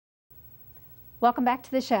Welcome back to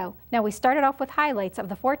the show. Now, we started off with highlights of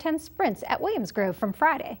the 410 sprints at Williams Grove from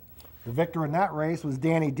Friday. The victor in that race was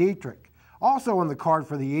Danny Dietrich. Also on the card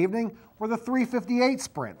for the evening were the 358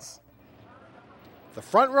 sprints. The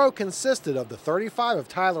front row consisted of the 35 of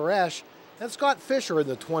Tyler Esch and Scott Fisher in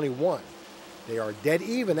the 21. They are dead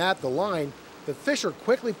even at the line, but Fisher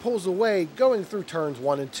quickly pulls away going through turns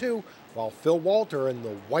 1 and 2, while Phil Walter in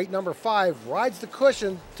the white number 5 rides the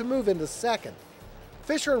cushion to move into second.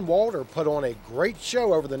 Fisher and Walter put on a great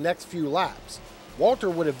show over the next few laps. Walter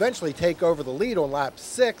would eventually take over the lead on lap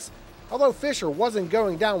 6, although Fisher wasn't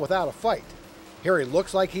going down without a fight. Here he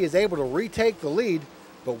looks like he is able to retake the lead,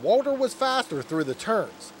 but Walter was faster through the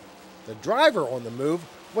turns. The driver on the move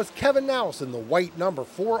was Kevin Naus in the white number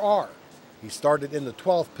 4R. He started in the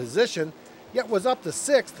 12th position, yet was up to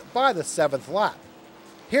 6th by the 7th lap.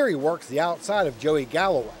 Here he works the outside of Joey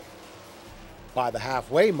Galloway. By the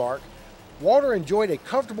halfway mark, Walter enjoyed a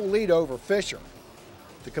comfortable lead over Fisher.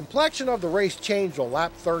 The complexion of the race changed on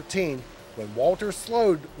lap 13 when Walter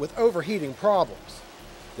slowed with overheating problems.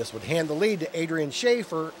 This would hand the lead to Adrian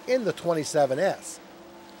Schaefer in the 27S.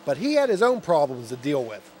 But he had his own problems to deal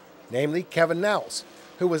with, namely Kevin Naus,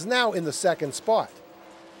 who was now in the second spot.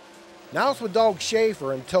 Naus would dog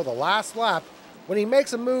Schaefer until the last lap when he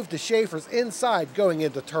makes a move to Schaefer's inside going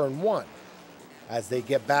into turn 1. As they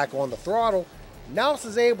get back on the throttle, Naus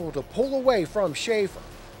is able to pull away from Schaefer.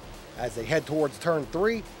 As they head towards turn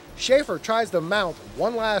 3, Schaefer tries to mount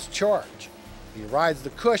one last charge. He rides the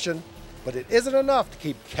cushion, but it isn't enough to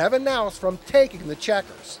keep Kevin Naus from taking the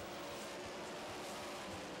checkers.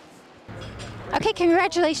 Okay,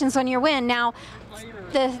 congratulations on your win. Now,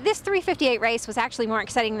 this 358 race was actually more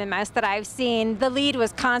exciting than most that I've seen. The lead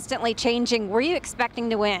was constantly changing. Were you expecting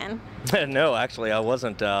to win? No, actually, I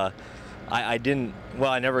wasn't. I didn't. Well,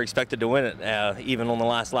 I never expected to win it. Even on the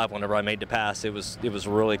last lap, whenever I made the pass, it was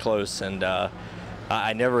really close, and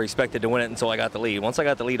I never expected to win it until I got the lead. Once I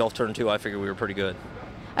got the lead off turn 2, I figured we were pretty good.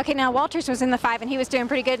 Okay, now Walters was in the 5 and he was doing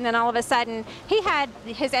pretty good, and then all of a sudden he had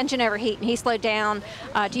his engine overheat and he slowed down.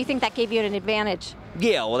 Do you think that gave you an advantage?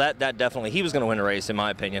 Yeah, well, that definitely. He was going to win the race, in my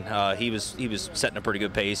opinion. He was setting a pretty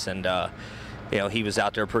good pace, and he was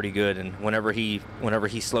out there pretty good. And whenever he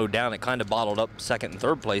slowed down, it kind of bottled up second and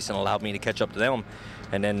third place and allowed me to catch up to them.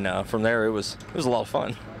 And then from there, it was a lot of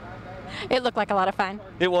fun. It looked like a lot of fun.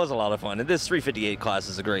 It was a lot of fun. And this 358 class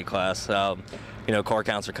is a great class. Car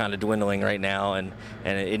counts are kind of dwindling right now, and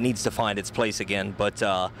it needs to find its place again. But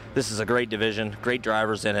this is a great division, great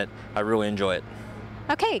drivers in it. I really enjoy it.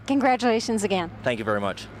 Okay, congratulations again. Thank you very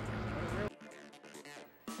much.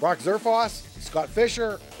 Brock Zerfoss, Scott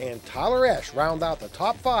Fisher, and Tyler Esch round out the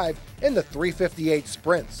top 5 in the 358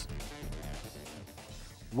 sprints.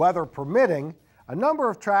 Weather permitting, a number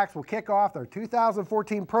of tracks will kick off their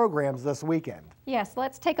 2014 programs this weekend. Yes,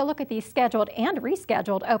 let's take a look at these scheduled and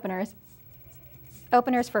rescheduled openers.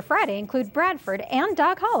 Openers for Friday include Bradford and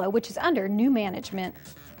Dog Hollow, which is under new management.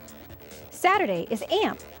 Saturday is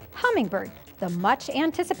AMP, Hummingbird, the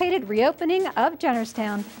much-anticipated reopening of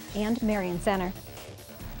Jennerstown and Marion Center.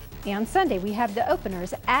 And Sunday, we have the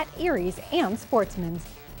openers at Erie's and Sportsman's.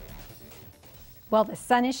 Well, the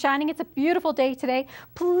sun is shining. It's a beautiful day today.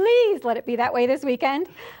 Please let it be that way this weekend.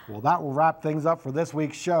 Well, that will wrap things up for this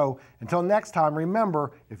week's show. Until next time,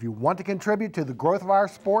 remember, if you want to contribute to the growth of our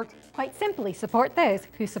sport, quite simply support those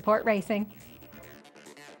who support racing.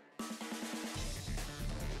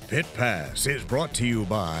 Pit Pass is brought to you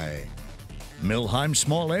by Milheim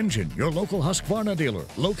Small Engine, your local Husqvarna dealer,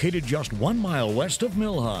 located just 1 mile west of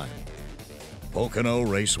Milheim. Pocono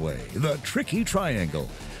Raceway, the Tricky Triangle.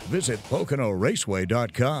 Visit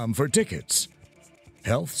PoconoRaceway.com for tickets.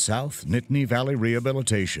 Health South Nittany Valley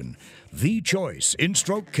Rehabilitation, the choice in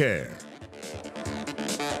stroke care.